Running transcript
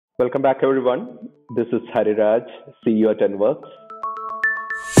Welcome back, everyone. This is Hari CEO at NWORX,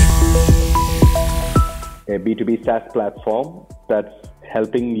 a B2B SaaS platform that's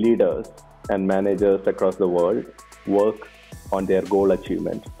helping leaders and managers across the world work on their goal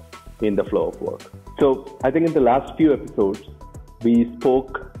achievement in the flow of work. So I think in the last few episodes, we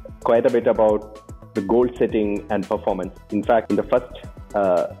spoke quite a bit about the goal setting and performance. In fact, in the first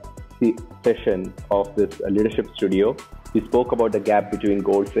session of this leadership studio, we spoke about the gap between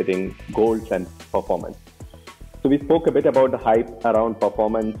goal setting, goals, and performance. So we spoke a bit about the hype around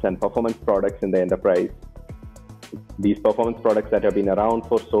performance and performance products in the enterprise. These performance products that have been around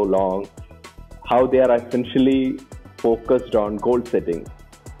for so long, how they are essentially focused on goal setting.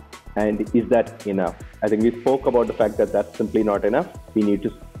 And is that enough? I think we spoke about the fact that that's simply not enough. We need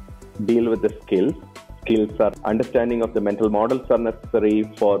to deal with the skills. Skills are understanding of the mental models are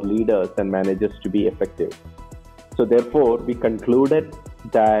necessary for leaders and managers to be effective. So therefore, we concluded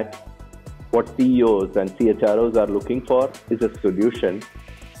that what CEOs and CHROs are looking for is a solution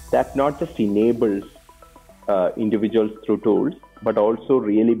that not just enables individuals through tools, but also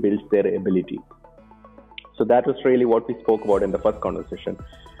really builds their ability. So that was really what we spoke about in the first conversation.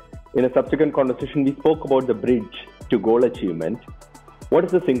 In a subsequent conversation, we spoke about the bridge to goal achievement. What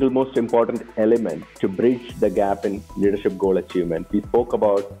is the single most important element to bridge the gap in leadership goal achievement? We spoke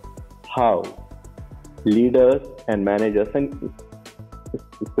about how leaders and managers, and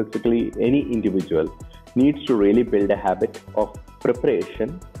specifically any individual, needs to really build a habit of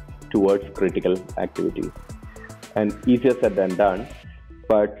preparation towards critical activities. And easier said than done,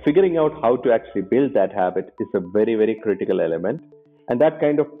 but figuring out how to actually build that habit is a very, very critical element. And that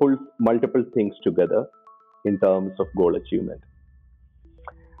kind of pulls multiple things together in terms of goal achievement.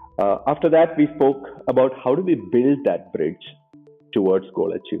 After that, we spoke about how do we build that bridge towards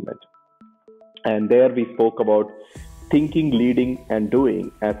goal achievement. And there we spoke about thinking, leading, and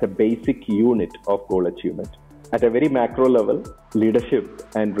doing as a basic unit of goal achievement. At a very macro level, leadership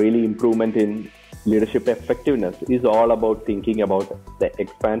and really improvement in leadership effectiveness is all about thinking about the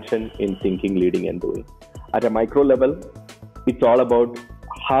expansion in thinking, leading, and doing. At a micro level, it's all about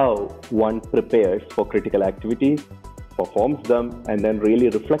how one prepares for critical activities, performs them, and then really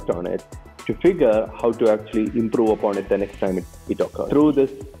reflect on it to figure how to actually improve upon it the next time it occurs. Through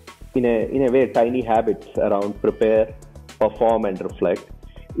this, in a way, tiny habits around prepare, perform, and reflect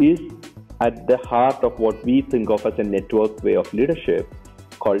is at the heart of what we think of as a network way of leadership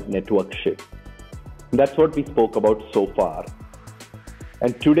called networkship. That's what we spoke about so far.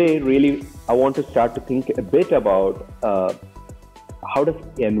 And today, really, I want to start to think a bit about how does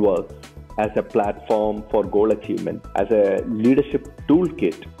NWORX as a platform for goal achievement, as a leadership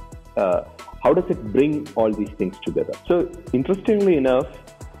toolkit, how does it bring all these things together? So interestingly enough,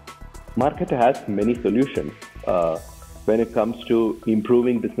 market has many solutions when it comes to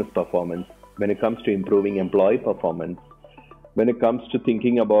improving business performance, when it comes to improving employee performance, when it comes to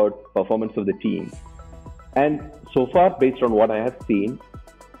thinking about performance of the team. And so far, based on what I have seen,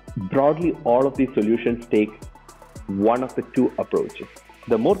 broadly, all of these solutions take one of the two approaches.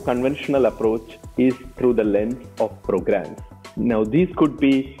 The more conventional approach is through the lens of programs. Now, these could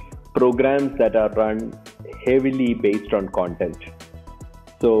be programs that are run heavily based on content.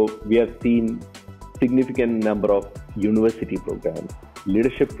 So we have seen significant number of university programs,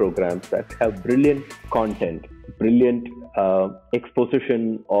 leadership programs that have brilliant content, brilliant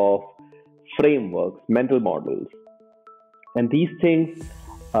exposition of frameworks, mental models. And these things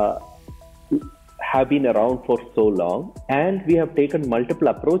have been around for so long, and we have taken multiple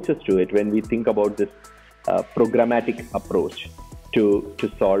approaches to it when we think about this programmatic approach to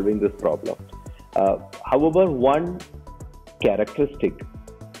solving this problem. However, one characteristic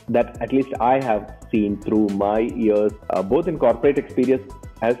that at least I have seen through my years, both in corporate experience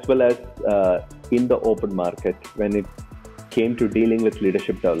as well as in the open market, when it came to dealing with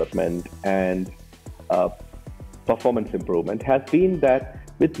leadership development and performance improvement, has been that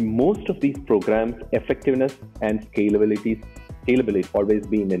with most of these programs, effectiveness and scalability always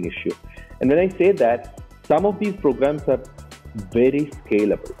been an issue. And when I say that, some of these programs are very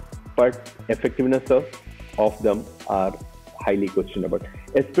scalable, but effectiveness of them are highly questionable,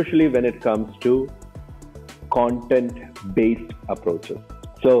 especially when it comes to content-based approaches.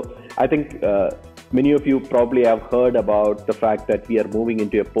 So I think many of you probably have heard about the fact that we are moving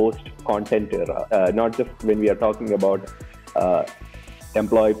into a post-content era, not just when we are talking about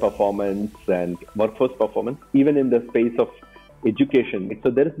employee performance and workforce performance, even in the space of education.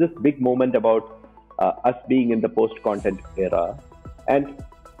 So there is this big moment about us being in the post-content era, and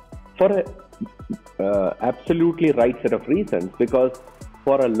for a absolutely right set of reasons, because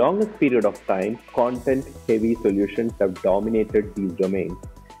for a longest period of time, content-heavy solutions have dominated these domains.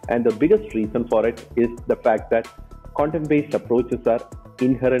 And the biggest reason for it is the fact that content-based approaches are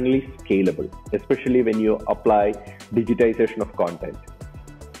inherently scalable, especially when you apply digitization of content.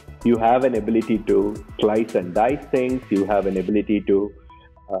 You have an ability to slice and dice things. You have an ability to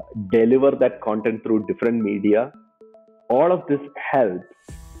deliver that content through different media. All of this helps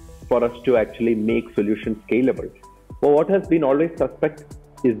for us to actually make solutions scalable. But what has been always suspect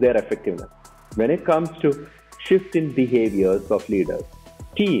is their effectiveness. When it comes to shift in behaviors of leaders,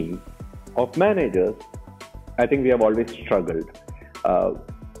 teams, of managers, I think we have always struggled,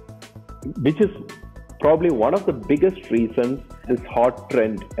 which is probably one of the biggest reasons this hot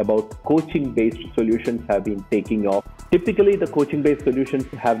trend about coaching-based solutions have been taking off. Typically, the coaching-based solutions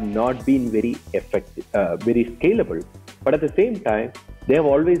have not been very effective, very scalable, but at the same time, they have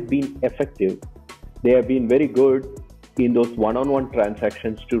always been effective. They have been very good in those one-on-one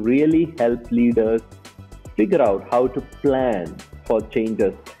transactions to really help leaders figure out how to plan for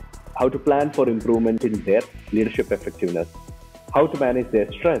changes, how to plan for improvement in their leadership effectiveness, how to manage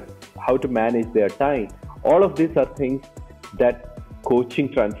their stress, how to manage their time. All of these are things that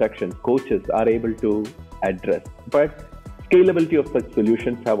coaching transactions, coaches are able to address. But scalability of such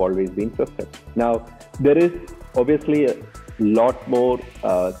solutions have always been suspect. Now, there is obviously a lot more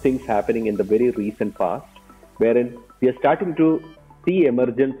things happening in the very recent past, wherein we are starting to see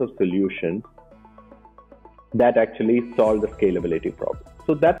emergence of solutions that actually solve the scalability problem.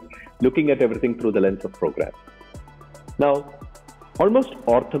 So that's looking at everything through the lens of programs. Now, almost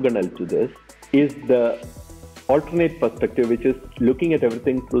orthogonal to this is the alternate perspective, which is looking at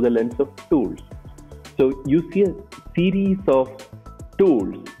everything through the lens of tools. So you see a series of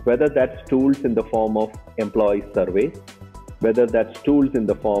tools, whether that's tools in the form of employee surveys, whether that's tools in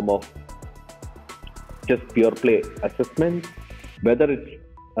the form of just pure play assessments, whether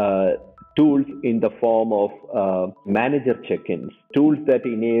it's tools in the form of manager check-ins, tools that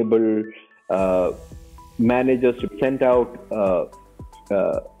enable managers to send out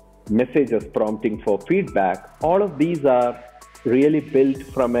messages prompting for feedback. All of these are really built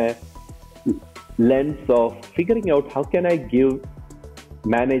from a lens of figuring out how can I give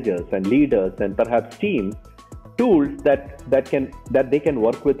managers and leaders and perhaps teams tools that they can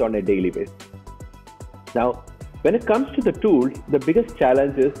work with on a daily basis. Now, when it comes to the tools, the biggest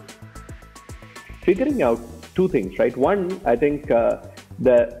challenge is figuring out two things, right? One, I think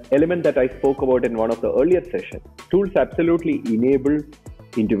the element that I spoke about in one of the earlier sessions, tools absolutely enable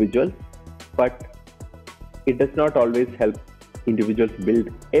individuals, but it does not always help individuals build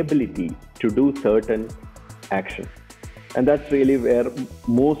ability to do certain actions. And that's really where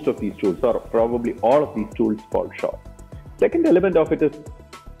most of these tools, or probably all of these tools, fall short. Second element of it is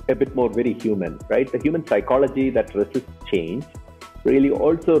a bit more very human, right? The human psychology that resists change really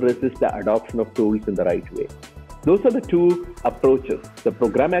also resists the adoption of tools in the right way. Those are the two approaches. The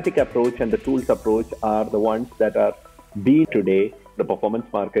programmatic approach and the tools approach are the ones that are being today the performance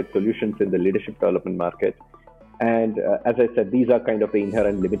market, solutions in the leadership development market. And as I said, these are kind of the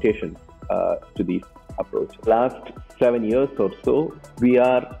inherent limitations to these approach. Last 7 years or so, we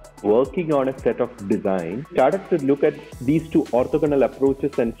are working on a set of design. Started to look at these two orthogonal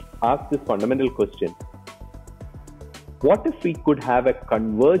approaches and ask this fundamental question: what if we could have a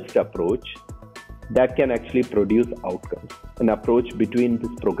converged approach that can actually produce outcomes? An approach between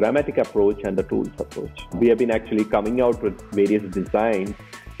this programmatic approach and the tools approach. We have been actually coming out with various designs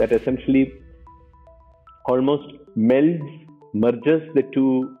that essentially almost merges the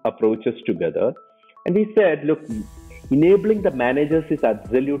two approaches together. And we said, look, enabling the managers is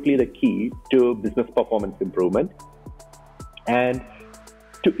absolutely the key to business performance improvement. And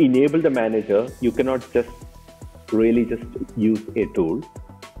to enable the manager, you cannot just use a tool.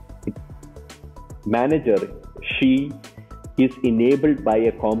 Manager, she is enabled by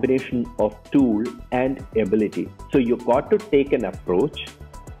a combination of tool and ability. So you've got to take an approach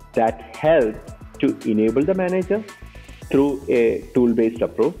that helps to enable the manager through a tool-based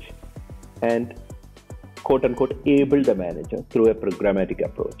approach and quote-unquote able the manager through a programmatic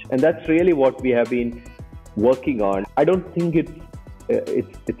approach. And that's really what we have been working on. I don't think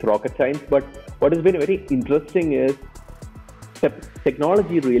it's rocket science, but what has been very interesting is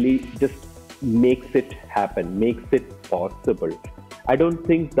technology really just makes it happen, makes it possible. I don't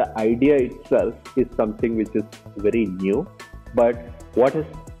think the idea itself is something which is very new, but what is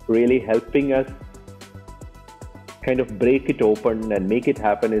really helping us kind of break it open and make it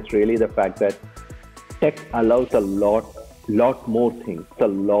happen is really the fact that tech allows a lot more things, a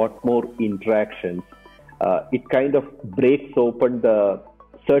lot more interactions. It kind of breaks open the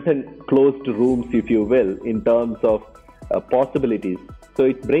certain closed rooms, if you will, in terms of possibilities. So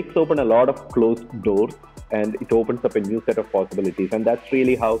it breaks open a lot of closed doors and it opens up a new set of possibilities. And that's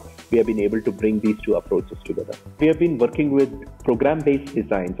really how we have been able to bring these two approaches together. We have been working with program-based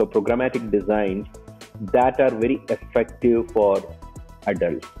designs or programmatic designs that are very effective for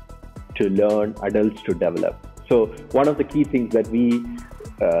adults to learn, adults to develop. So one of the key things that we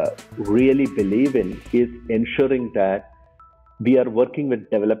really believe in is ensuring that we are working with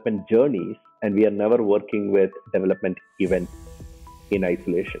development journeys and we are never working with development events in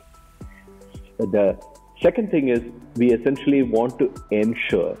isolation. The second thing is we essentially want to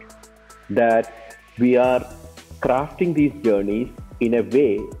ensure that we are crafting these journeys in a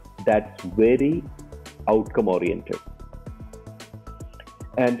way that's very outcome oriented.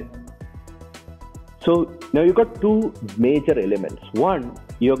 And so now you've got two major elements. One,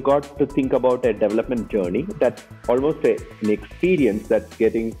 you've got to think about a development journey that's almost an experience that's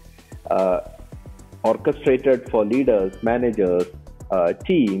getting orchestrated for leaders, managers,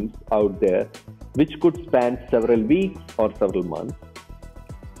 teams out there, which could span several weeks or several months.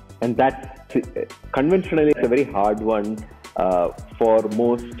 And that's conventionally a very hard one for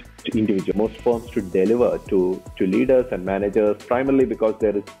most individuals, most firms to deliver to leaders and managers, primarily because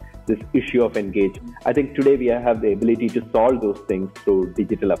there is this issue of engagement. I think today we have the ability to solve those things through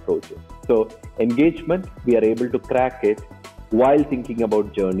digital approaches. So engagement, we are able to crack it while thinking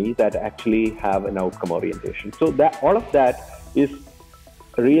about journeys that actually have an outcome orientation. So that all of that is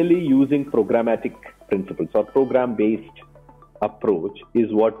really using programmatic principles or program-based approach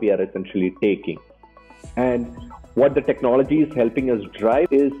is what we are essentially taking. And what the technology is helping us drive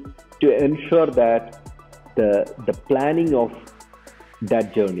is to ensure that the planning of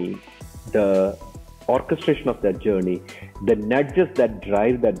that journey, the orchestration of that journey, the nudges that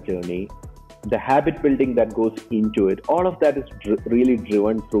drive that journey, the habit building that goes into it, all of that is really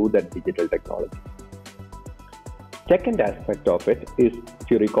driven through that digital technology. Second aspect of it is, if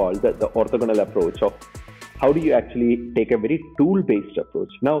you recall, the orthogonal approach of how do you actually take a very tool-based approach.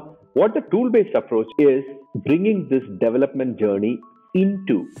 Now, what the tool-based approach is bringing this development journey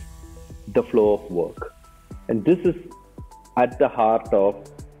into the flow of work. And this is at the heart of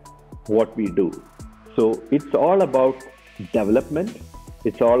what we do. So it's all about development.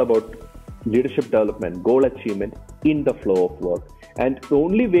 It's all about leadership development, goal achievement in the flow of work. And the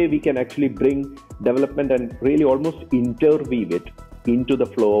only way we can actually bring development and really almost interweave it into the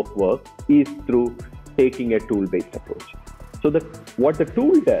flow of work is through taking a tool-based approach. So what the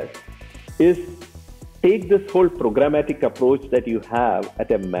tool does is take this whole programmatic approach that you have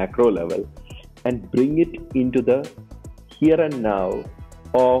at a macro level and bring it into the here and now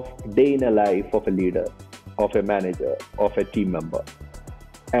of day in a life of a leader, of a manager, of a team member.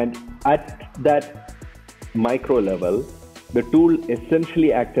 And at that micro level, the tool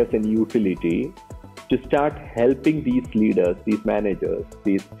essentially acts as an utility to start helping these leaders, these managers,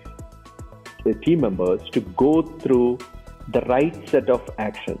 these team members to go through the right set of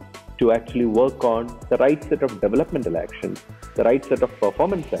actions, to actually work on the right set of developmental actions, the right set of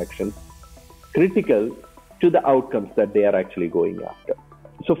performance actions, critical to the outcomes that they are actually going after.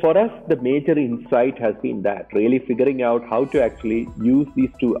 So for us, the major insight has been that really figuring out how to actually use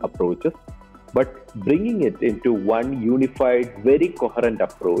these two approaches, but bringing it into one unified, very coherent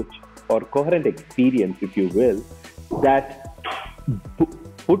approach or coherent experience, if you will, that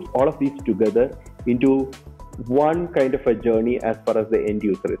puts all of these together into one kind of a journey as far as the end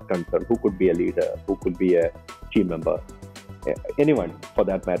user is concerned, who could be a leader, who could be a team member, anyone for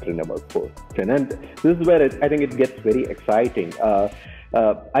that matter in a workforce. And this is where I think it gets very exciting.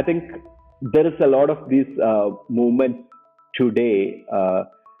 I think there is a lot of this movement today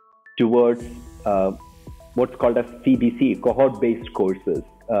towards what's called as CBC, cohort-based courses.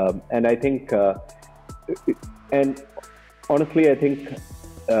 And I think, and honestly, I think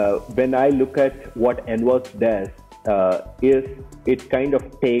when I look at what NWORX does, is it kind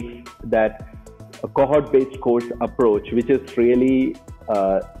of takes that cohort-based course approach, which is really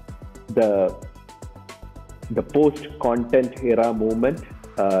the post-content era movement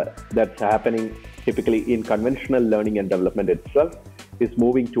that's happening typically in conventional learning and development itself, is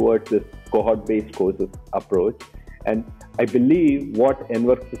moving towards this cohort-based courses approach. And I believe what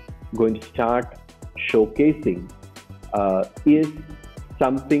NWORX is going to start showcasing is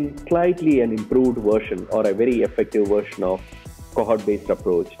something slightly an improved version or a very effective version of cohort-based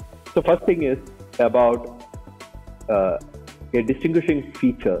approach. So first thing is about a distinguishing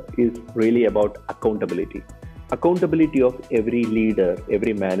feature is really about accountability. Accountability of every leader,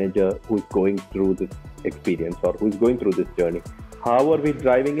 every manager who is going through this experience or who is going through this journey. How are we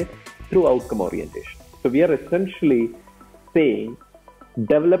driving it? Through outcome orientation. So we are essentially saying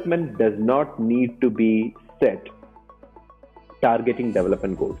development does not need to be set targeting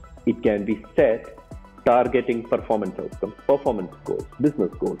development goals. It can be set targeting performance outcomes, performance goals,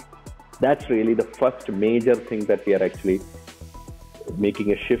 business goals. That's really the first major thing that we are actually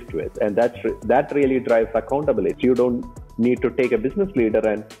making a shift with. And that really drives accountability. You don't need to take a business leader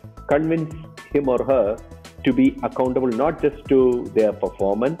and convince him or her to be accountable not just to their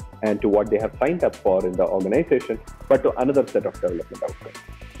performance and to what they have signed up for in the organization, but to another set of development outcomes.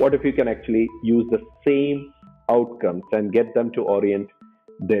 What if you can actually use the same outcomes and get them to orient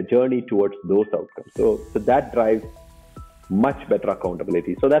their journey towards those outcomes? So that drives much better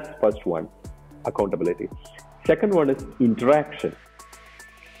accountability. So that's first one, accountability. Second one is interaction.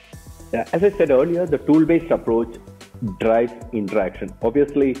 As I said earlier, the tool-based approach drives interaction.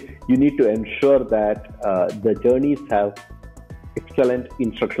 Obviously, you need to ensure that the journeys have excellent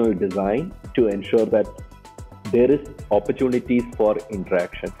instructional design to ensure that there is opportunities for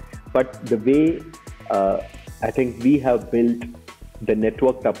interaction. But the way I think we have built the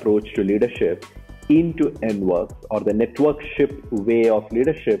networked approach to leadership into NWORX, or the networkship way of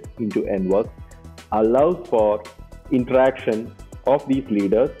leadership into NWORX, allows for interaction of these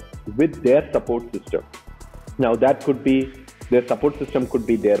leaders with their support system. Now that could be, their support system could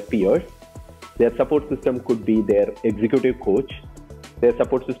be their peers, their support system could be their executive coach, their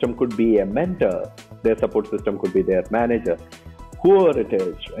support system could be a mentor, their support system could be their manager, whoever it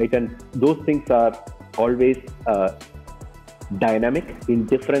is, right? And those things are always dynamic in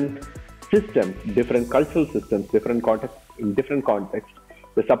different systems, different cultural systems, different contexts. In different contexts,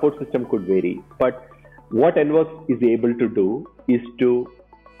 the support system could vary. But what NWORX is able to do is to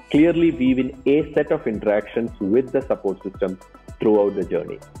clearly weave in a set of interactions with the support system throughout the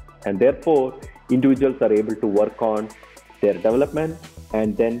journey. And therefore, individuals are able to work on their development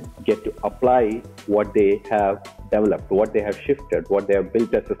and then get to apply what they have developed, what they have shifted, what they have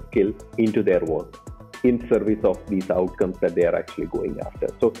built as a skill into their work in service of these outcomes that they are actually going after.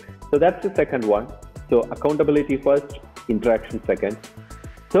 So that's the second one. So accountability first, interaction second.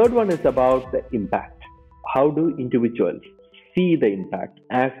 Third one is about the impact. How do individuals see the impact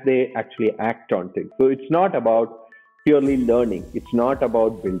as they actually act on things? So it's not about purely learning. It's not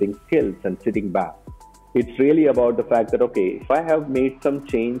about building skills and sitting back. It's really about the fact that, okay, if I have made some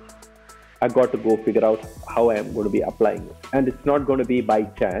change, I've got to go figure out how I am going to be applying it. And it's not going to be by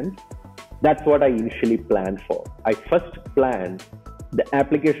chance. That's what I initially planned for. I first planned the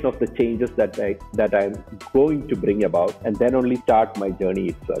application of the changes that I'm going to bring about, and then only start my journey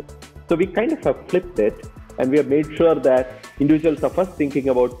itself. So we kind of have flipped it, and we have made sure that individuals are first thinking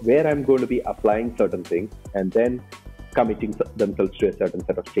about where I'm going to be applying certain things, and then committing themselves to a certain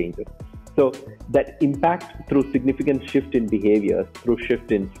set of changes. So that impact through significant shift in behaviors, through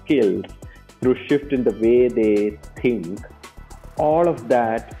shift in skills, through shift in the way they think, all of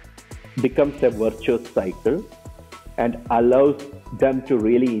that becomes a virtuous cycle and allows them to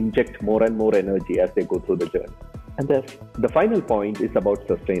really inject more and more energy as they go through the journey. And the final point is about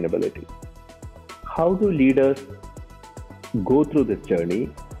sustainability. How do leaders go through this journey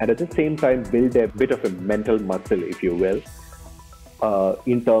and at the same time build a bit of a mental muscle, if you will,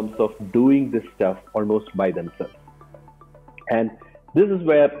 in terms of doing this stuff almost by themselves? And this is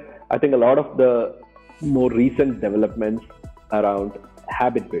where I think a lot of the more recent developments around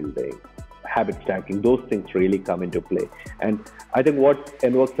habit building, habit stacking, those things really come into play. And I think what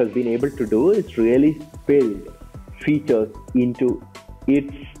NWORX has been able to do is really build features into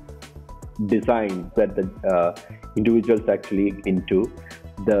its design that the individuals actually into,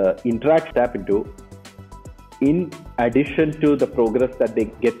 the interact tap into, in addition to the progress that they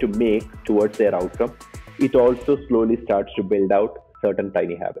get to make towards their outcome. It also slowly starts to build out certain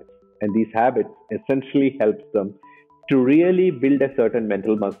tiny habits. And these habits essentially helps them to really build a certain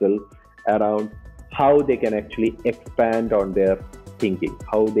mental muscle around how they can actually expand on their thinking,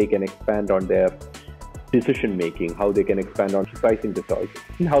 how they can expand on their decision making, how they can expand on pricing the choices,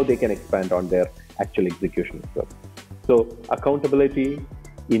 and how they can expand on their actual execution as well. So accountability,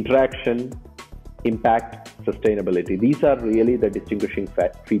 interaction, impact, sustainability. These are really the distinguishing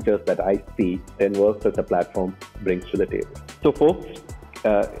features that I see NWORX as a platform brings to the table. So folks,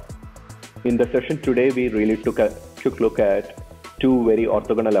 in the session today, we really took a look at two very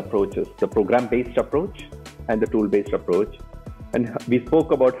orthogonal approaches, the program-based approach and the tool-based approach. And we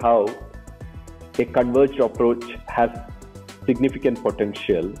spoke about how a converged approach has significant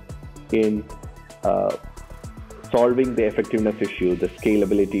potential in solving the effectiveness issue, the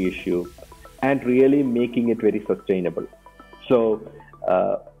scalability issue, and really making it very sustainable. So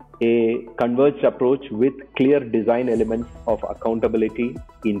a converged approach with clear design elements of accountability,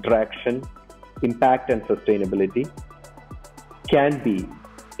 interaction, impact, and sustainability can be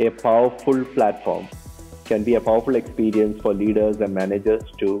a powerful platform, can be a powerful experience for leaders and managers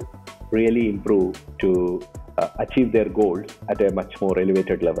to really improve to achieve their goals at a much more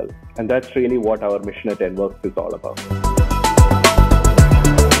elevated level. And that's really what our mission at NWORX is all about.